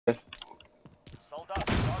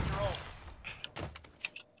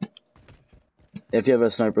If you have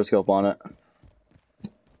a sniper scope on it.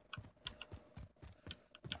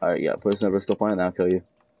 Alright, yeah, put a sniper scope on it and I'll kill you.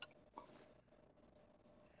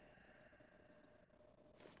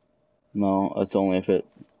 No, that's only if it...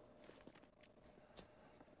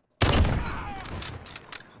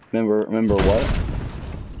 Remember what?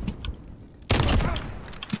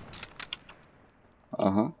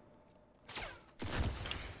 Uh-huh.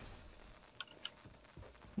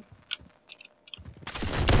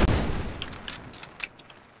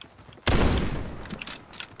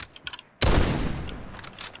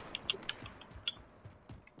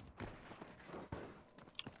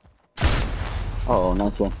 Oh,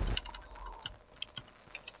 nice one.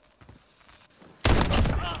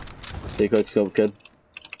 Stay quick scope, kid.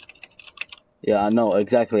 Yeah, I know,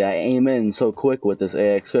 exactly. I aim in so quick with this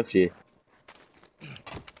AX-50.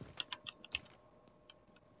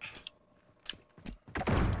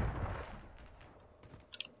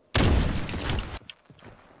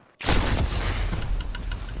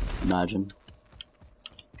 Imagine.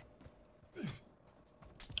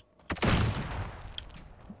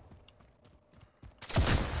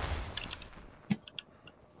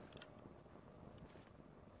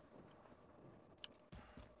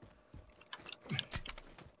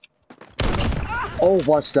 Oh,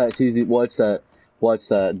 watch that, TZ. Watch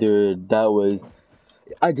that, dude. That was.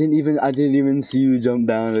 I didn't even see you jump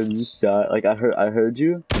down and just shot. Like I heard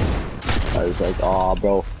you. I was like, oh,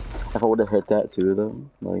 bro. If I would have hit that too, though,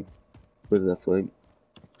 like, with that flag,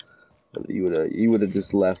 you would have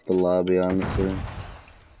just left the lobby, honestly.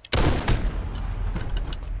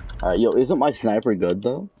 Alright, yo, isn't my sniper good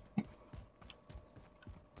though?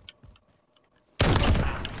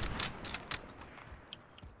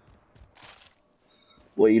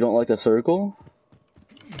 Wait, you don't like the circle?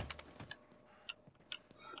 I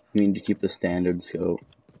mean, to keep the standard scope.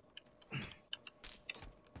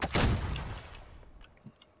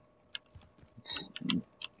 It's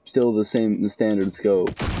still the standard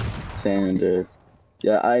scope. Standard.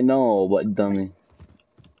 Yeah, I know, but dummy.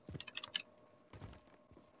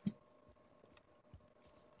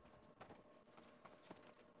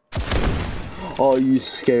 Oh, you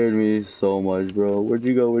scared me so much, bro. Where'd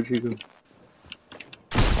you go?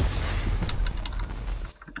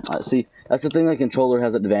 See, that's the thing the controller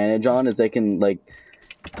has advantage on, is they can, like...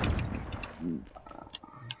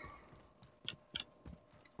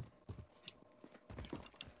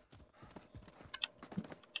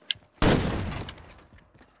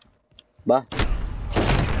 Bye.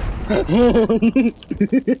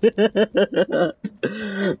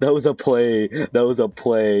 That was a play. That was a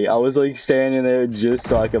play. I was, like, standing there just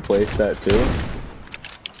so I could place that, too.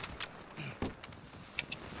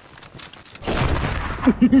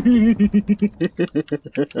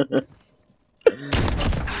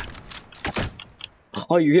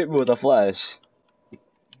 Oh, you hit me with a flash.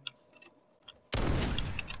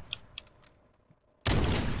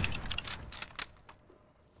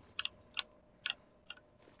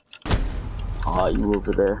 Oh, you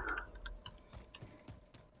over there.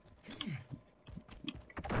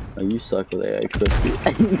 Oh, you suck with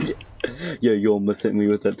AX-50. Yeah, you almost hit me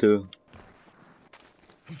with that too.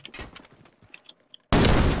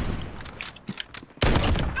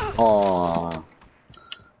 Aww.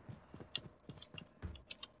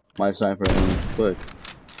 My sniper aimed quick.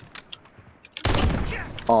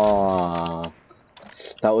 Aww.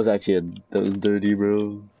 That was dirty,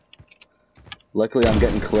 bro. Luckily, I'm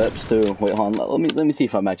getting clips too. Wait, hold on. Let me see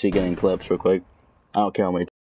if I'm actually getting clips real quick. I don't care how many